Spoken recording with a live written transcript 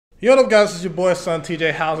Yo, what up guys, it's your boy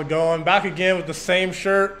SonTj. How's it going? Back again with the same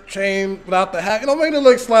shirt, chain without the hat. Making it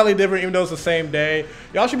look slightly different even though it's the same day.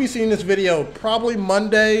 Y'all should be seeing this video probably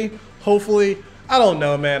Monday, hopefully. I don't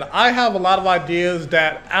know, man. I have a lot of ideas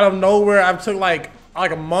that out of nowhere I took like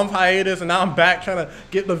a month hiatus and now I'm back trying to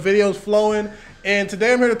get the videos flowing. And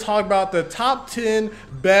today I'm here to talk about the top 10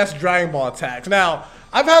 best Dragon Ball attacks. Now,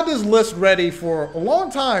 I've had this list ready for a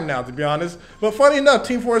long time now, to be honest. But funny enough,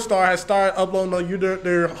 Team 4 Star has started uploading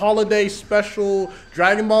their holiday special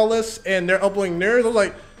Dragon Ball list, and they're uploading theirs. I was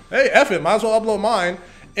like, hey, F it, might as well upload mine.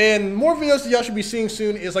 And more videos that y'all should be seeing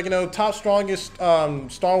soon is like, top strongest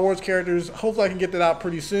Star Wars characters. Hopefully I can get that out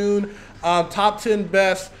pretty soon. Top 10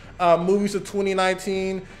 best movies of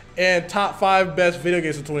 2019. And top 5 best video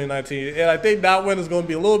games of 2019. And I think that one is going to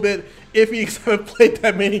be a little bit iffy because I haven't played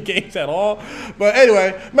that many games at all. But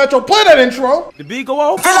anyway, Metro, play that intro. The beat go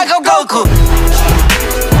off. Feel like I'm Goku.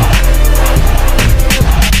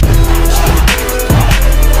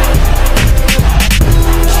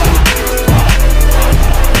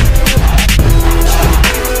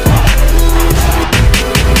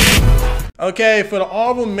 Okay, for the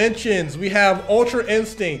honorable mentions, we have Ultra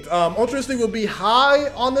Instinct. Ultra Instinct would be high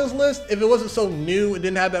on this list if it wasn't so new. It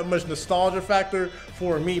didn't have that much nostalgia factor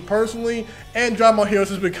for me personally. And Dragon Ball Heroes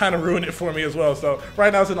has been kind of ruining it for me as well. So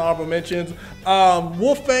right now it's in the honorable mentions.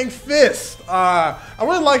 Wolfang Fist. I'm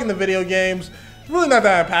really liking the video games. Really not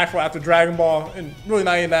that impactful after Dragon Ball, and really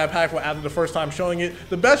not even that impactful after the first time showing it.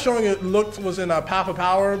 The best showing it looked was in Path of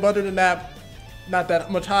Power, but other than that, not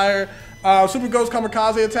that much higher. Super Ghost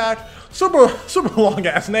Kamikaze Attack. Super long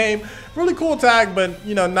ass name. Really cool attack, but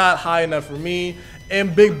not high enough for me.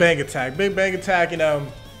 And Big Bang Attack. Big Bang Attack,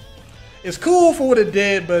 it's cool for what it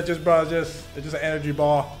did, but it's just an energy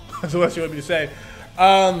ball. That's what you want me to say.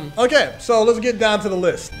 Okay, so let's get down to the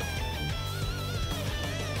list.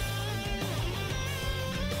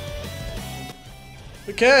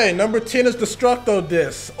 Okay, number 10 is Destructo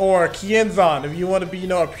Disc, or Kienzan, if you want to be,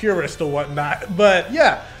 a purist or whatnot. But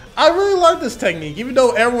yeah, I really like this technique, even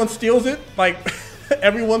though everyone steals it, like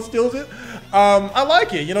everyone steals it. I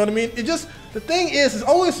like it, you know what I mean? The thing is, it's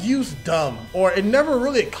always used dumb, or it never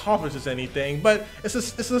really accomplishes anything, but it's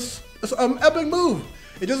an epic move.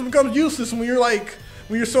 It just becomes useless when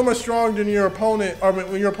you're so much stronger than your opponent, or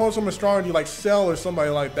when your opponent's so much stronger than you, like Cell or somebody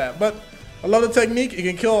like that. But I love the technique. It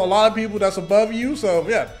can kill a lot of people that's above you, so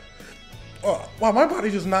yeah. Oh, wow, my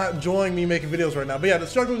body's just not enjoying me making videos right now. But yeah,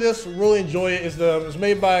 Destructo Disc, really enjoy it. It's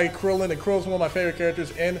made by Krillin, and Krillin's one of my favorite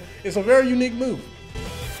characters, and it's a very unique move.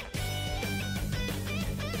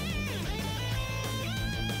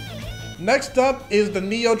 Next up is the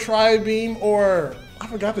Neo Tri-Beam, or I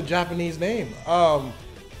forgot the Japanese name. I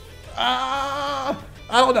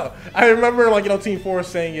don't know. I remember Team 4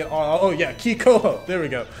 saying it on, oh yeah, Kikoho. There we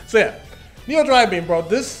go. So yeah. Neo Tri-Beam, bro.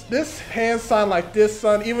 This hand sign like this,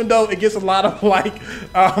 son. Even though it gets a lot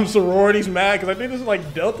of sororities mad because I think this is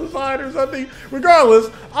like Delta sign or something. Regardless,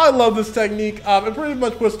 I love this technique. It pretty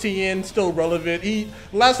much puts Tien still relevant.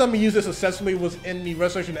 Last time he used this successfully was in the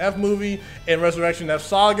Resurrection F movie and Resurrection F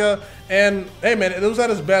Saga. And hey man, it was at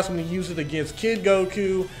its best when he used it against Kid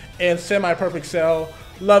Goku and Semi-Perfect Cell.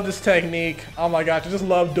 Love this technique. Oh my gosh, I just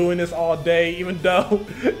love doing this all day, even though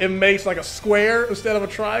it makes like a square instead of a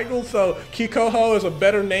triangle. So Kikoho is a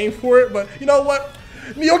better name for it, but you know what?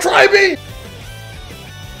 Neo Tri-Beam!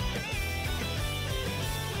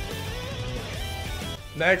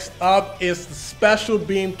 Next up is the Special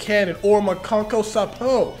Beam Cannon, or Makonko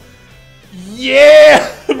Sapo.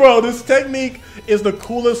 Yeah! Bro, this technique is the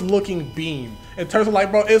coolest looking beam. In terms of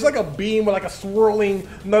bro, it's like a beam with like a swirling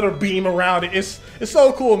another beam around it. It's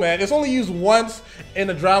so cool, man. It's only used once in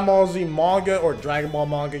the Dragon Ball Z manga, or Dragon Ball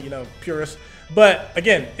manga, purist. But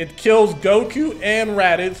again, it kills Goku and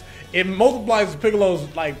Raditz. It multiplies Piccolo's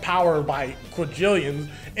power by quadrillions.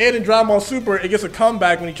 And in Dragon Ball Super, it gets a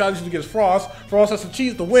comeback when he tries to use it against Frost. Frost has to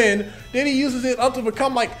cheat to win. Then he uses it up to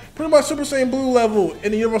become pretty much Super Saiyan Blue level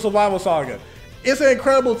in the Universal Survival Saga. It's an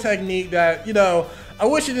incredible technique that, I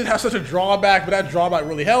wish it didn't have such a drawback, but that drawback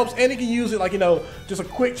really helps. And you can use it just a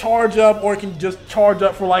quick charge up, or it can just charge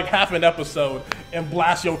up for half an episode and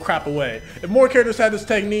blast your crap away. If more characters had this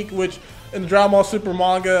technique, which in the Dragon Ball Super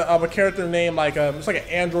manga, a character named it's like an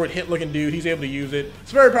android hit looking dude, he's able to use it. It's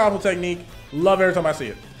a very powerful technique. Love every time I see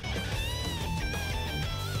it.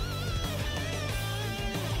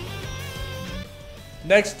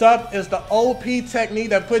 Next up is the OP technique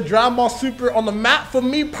that put Dragon Ball Super on the map for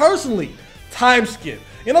me personally. Time skip.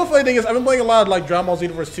 You know, the funny thing is, I've been playing a lot of like Dragon Ball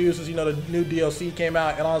Xenoverse 2 since, you know, the new DLC came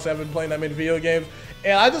out, and honestly, I've been playing that many video games,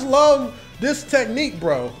 and I just love this technique,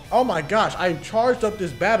 bro. Oh my gosh, I charged up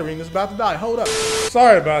this battery and it's about to die. Hold up.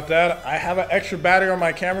 Sorry about that. I have an extra battery on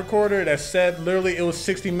my camera recorder that said literally it was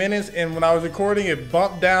 60 minutes, and when I was recording, it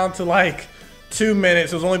bumped down to like 2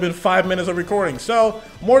 minutes. It's only been 5 minutes of recording, so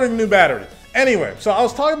more than a new battery. Anyway, so I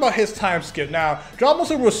was talking about his time skip. Now, Dragon Ball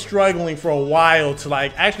Super was struggling for a while to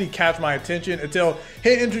like actually catch my attention until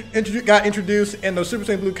he got introduced and the Super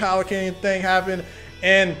Saiyan Blue Kaioken thing happened.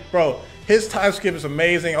 And bro, his time skip is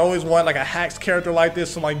amazing. I always want like a hacks character like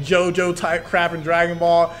this, some like JoJo type crap in Dragon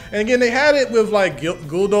Ball. And again, they had it with like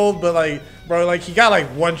Guldo, but like, bro, like he got like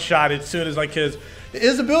one shot as soon as like his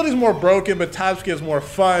ability is more broken, but time skip is more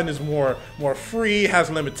fun, is more free, has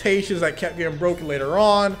limitations that kept getting broken later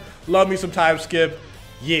on. Love me some time skip,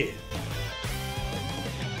 yeah.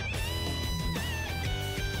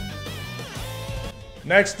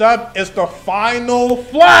 Next up is the Final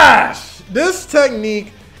Flash. This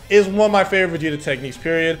technique is one of my favorite Vegeta techniques,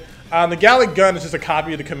 period. The Gallic Gun is just a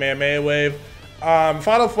copy of the Kamehameha Wave.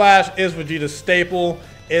 Final Flash is Vegeta's staple.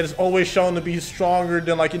 It is always shown to be stronger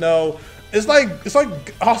than, like, you know, it's like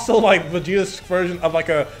also like Vegeta's version of like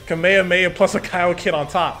a Kamehameha plus a Kaioken on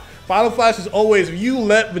top. Final Flash is always, if you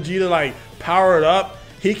let Vegeta like power it up,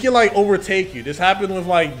 he can like overtake you. This happened with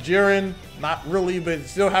like Jiren, not really, but it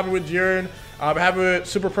still happened with Jiren. It happened with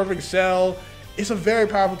Super Perfect Cell. It's a very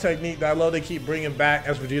powerful technique that I love they keep bringing back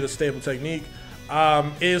as Vegeta's staple technique.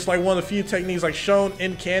 It's like one of the few techniques like shown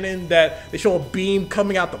in canon that they show a beam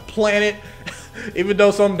coming out the planet. Even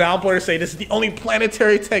though some downplayers say this is the only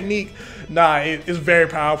planetary technique, nah, it's very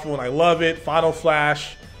powerful and I love it. Final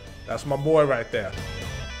Flash, that's my boy right there.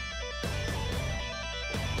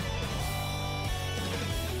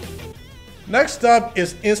 Next up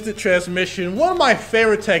is instant transmission. One of my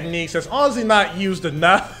favorite techniques that's honestly not used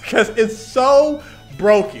enough because it's so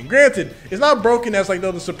broken. Granted, it's not broken as like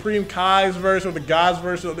the Supreme Kai's version or the God's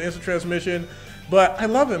version of the instant transmission, but I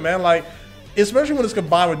love it, man. Like, especially when it's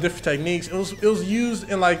combined with different techniques. It was used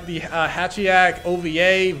in like the Hachiak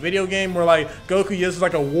OVA video game where like Goku uses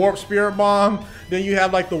like a warp spirit bomb. Then you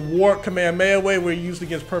have like the warp Kamehameha Wave where you use it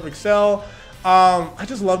against Perfect Cell. I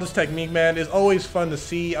just love this technique, man. It's always fun to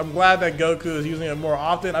see. I'm glad that Goku is using it more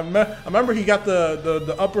often. I remember he got I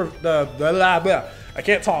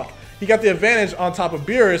can't talk. He got the advantage on top of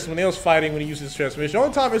Beerus when they was fighting when he used his transmission. The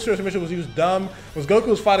only time his transmission was used dumb was Goku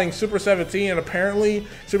was fighting Super 17 and apparently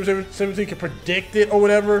Super 17 could predict it or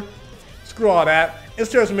whatever. Screw all that.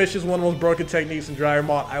 Its transmission is one of the most broken techniques in Dragon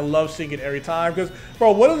Ball. I love seeing it every time because,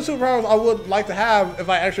 bro, one of the superpowers I would like to have if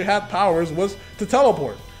I actually had powers was to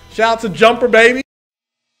teleport. Shout out to Jumper, baby.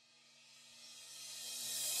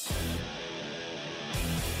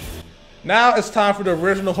 Now it's time for the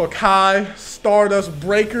original Hokkai, Stardust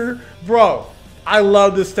Breaker. Bro, I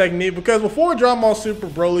love this technique because before Dragon Ball Super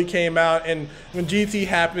Broly came out and when GT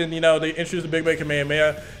happened, you know, they introduced the Big Bang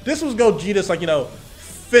Kamehameha. This was Gogeta's, like, you know,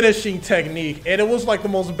 finishing technique. And it was like the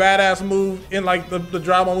most badass move in like the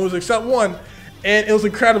Dragon Ball moves except one. And it was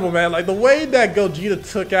incredible, man. Like, the way that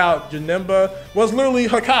Gogeta took out Janemba was literally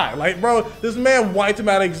Hokkai. Like, bro, this man wiped him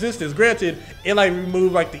out of existence. Granted, it, like,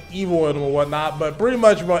 removed, like, the evil in him or whatnot. But pretty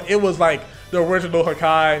much, bro, it was, like, the original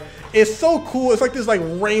Hokkai. It's so cool. It's like this, like,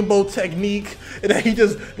 rainbow technique. And then he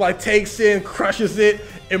just, like, takes in, crushes it,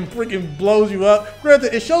 and freaking blows you up.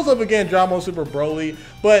 Granted, it shows up again in Dragon Ball Super Broly.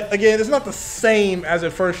 But, again, it's not the same as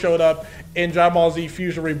it first showed up in Dragon Ball Z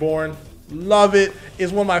Fusion Reborn. Love it.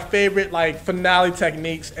 It's one of my favorite like finale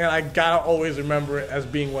techniques, and I gotta always remember it as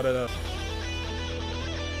being one of those.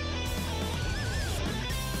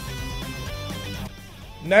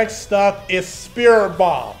 Next up is Spirit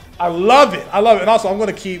Bomb. I love it. I love it. And also, I'm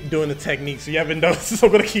gonna keep doing the techniques. So you haven't noticed, so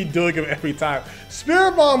I'm gonna keep doing them every time.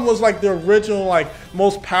 Spirit Bomb was like the original, like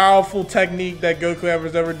most powerful technique that Goku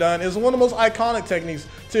has ever done. It's one of the most iconic techniques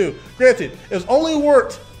too. Granted, it's only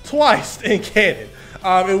worked twice in canon.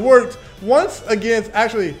 It worked once against,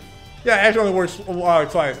 actually only works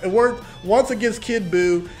twice. It worked once against Kid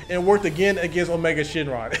Buu, and it worked again against Omega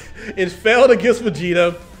Shenron. It failed against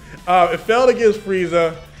Vegeta, it failed against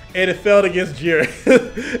Frieza, and it failed against Jiren.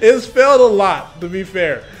 It's failed a lot, to be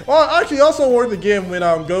fair. Well, actually, it also worked again when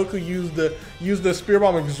Goku used the Spirit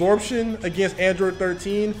Bomb Absorption against Android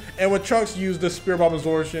 13, and when Trunks used the Spirit Bomb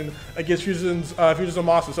Absorption against Fusion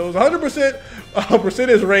Zamasu. So it was 100%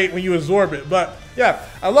 percentage rate when you absorb it. But yeah,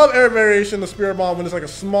 I love every variation of the Spirit Bomb when it's like a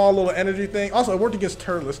small little energy thing. Also, it worked against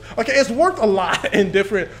Turles. Okay, it's worked a lot in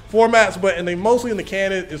different formats, but mostly in the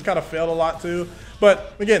canon, it's kind of failed a lot too.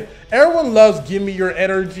 But again, everyone loves Give Me Your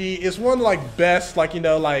Energy. It's one of like best, like, you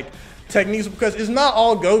know, like techniques because it's not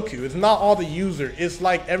all Goku. It's not all the user. It's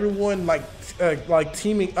like everyone like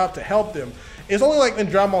teaming up to help them. It's only like in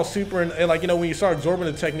Dragon Ball Super and like, you know, when you start absorbing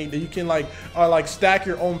the technique that you can like stack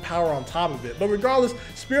your own power on top of it. But regardless,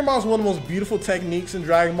 Spirit Bomb is one of the most beautiful techniques in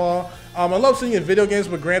Dragon Ball. I love seeing it in video games,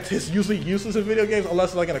 but granted, it's usually useless in video games unless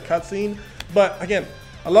it's like in a cutscene. But again,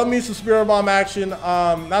 I love me some Spirit Bomb action.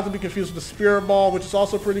 Not to be confused with the Spirit Ball, which is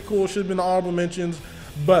also pretty cool. Should have been the honorable mentions,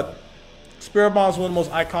 but Spirit Bomb is one of the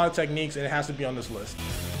most iconic techniques, and it has to be on this list.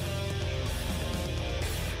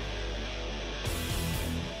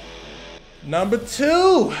 Number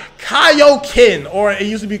 2, Kaioken, or it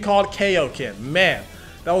used to be called Kaioken. Man,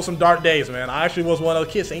 that was some dark days, man. I actually was one of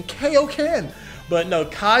those kids saying Kaioken. But no,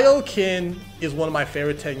 Kaioken is one of my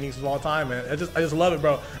favorite techniques of all time, man. I just love it,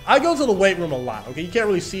 bro. I go to the weight room a lot, okay? You can't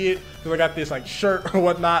really see it because I got this like shirt or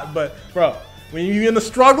whatnot, but bro, when you're in the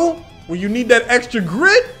struggle, when you need that extra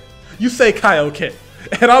grit, you say Kaioken.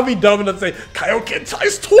 And I'll be dumb enough to say, Kaioken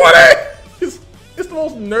times 20! It's the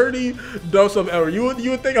most nerdy dose of ever. You would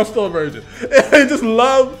think I'm still a virgin. I just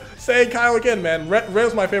love saying Kaioken, man. Red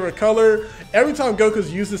is my favorite color. Every time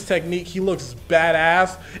Goku's used this technique, he looks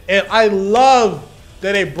badass. And I love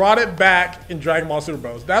that they brought it back in Dragon Ball Super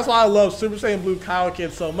Bros. That's why I love Super Saiyan Blue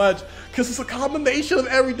Kaioken so much, because it's a combination of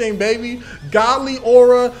everything, baby. Godly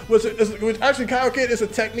aura, which actually Kaioken is a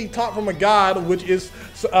technique taught from a god, which is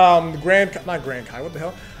not Grand Kai, what the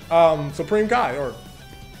hell? Supreme Kai, or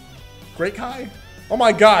Great Kai? Oh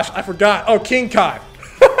my gosh, I forgot. Oh, King Kai.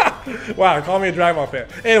 Wow, call me a Dragon Ball fan.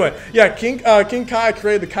 Anyway, yeah, King Kai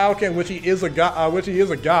created the Kaioken, which he is a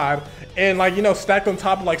god, and like, you know, stacked on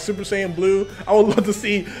top of like Super Saiyan Blue. I would love to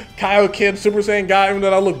see Kaioken Super Saiyan God, even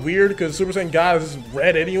though that look weird because Super Saiyan God is just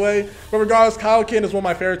red anyway. But regardless, Kaioken is one of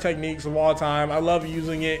my favorite techniques of all time. I love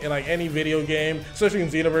using it in like any video game, especially in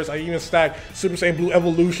Xenoverse. I even stack Super Saiyan Blue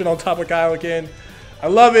Evolution on top of Kaioken. I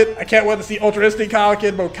love it. I can't wait to see Ultra Instinct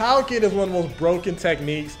Kaioken, but Kaioken is one of the most broken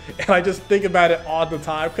techniques, and I just think about it all the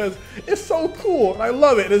time because it's so cool, and I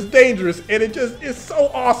love it, and it's dangerous, and it just is so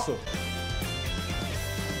awesome.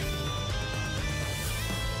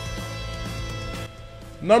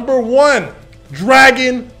 Number 1,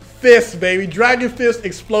 Dragon Fist, baby. Dragon Fist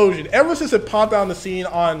Explosion. Ever since it popped out on the scene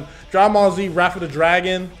on Dragon Ball Z Wrath of the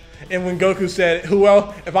Dragon, and when Goku said, who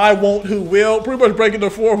else, if I won't, who will, pretty much breaking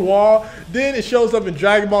the fourth wall, then it shows up in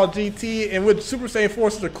Dragon Ball GT, and with Super Saiyan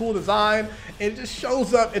Force is a cool design, and it just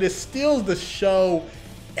shows up, and it steals the show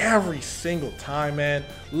every single time, man.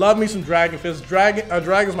 Love me some Dragon Fist.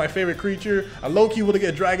 Dragon's my favorite creature. I low-key would have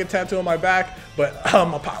get a dragon tattoo on my back, but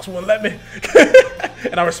my pops wouldn't let me.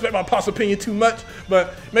 And I respect my pop's opinion too much,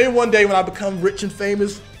 but maybe one day when I become rich and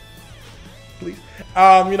famous, please.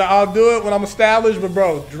 You know, I'll do it when I'm established, but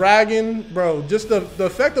bro, Dragon, bro, just the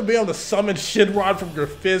effect of being able to summon Shinron from your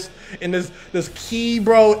fist in this key,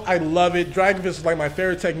 bro, I love it. Dragon Fist is like my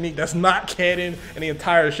favorite technique that's not canon in the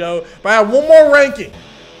entire show. But I have one more ranking.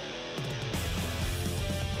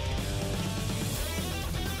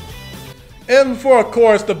 And for, of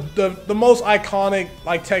course, the most iconic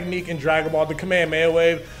like technique in Dragon Ball, the Kamehameha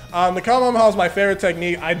Wave. The Kamehameha is my favorite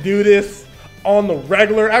technique. I do this on the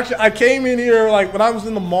regular. Actually, I came in here like when I was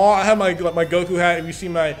in the mall. I had my Goku hat. If you see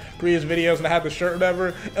my previous videos, and I had the shirt, or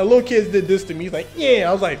whatever. And little kids did this to me. He's like, yeah.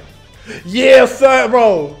 I was like, yeah, son,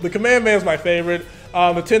 bro. The Kamehameha is my favorite.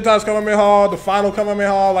 The 10 times Kamehameha, the final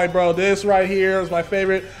Kamehameha, like, bro, this right here is my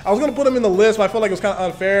favorite. I was gonna put them in the list, but I felt like it was kind of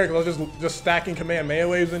unfair because I was just stacking Kamehameha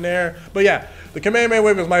waves in there. But yeah, the Kamehameha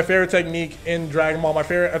wave is my favorite technique in Dragon Ball, my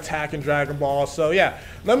favorite attack in Dragon Ball. So yeah,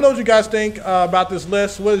 let me know what you guys think about this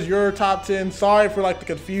list. What is your top 10? Sorry for like the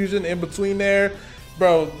confusion in between there,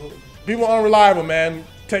 bro. People are unreliable, man.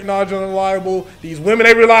 Technology unreliable. These women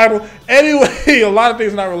ain't reliable. Anyway, a lot of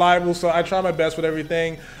things are not reliable, so I try my best with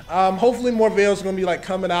everything. Hopefully more videos are gonna be like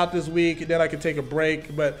coming out this week, and then I can take a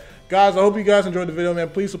break. But guys, I hope you guys enjoyed the video, man.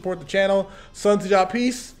 Please support the channel. SonTj,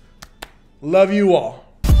 peace. Love you all.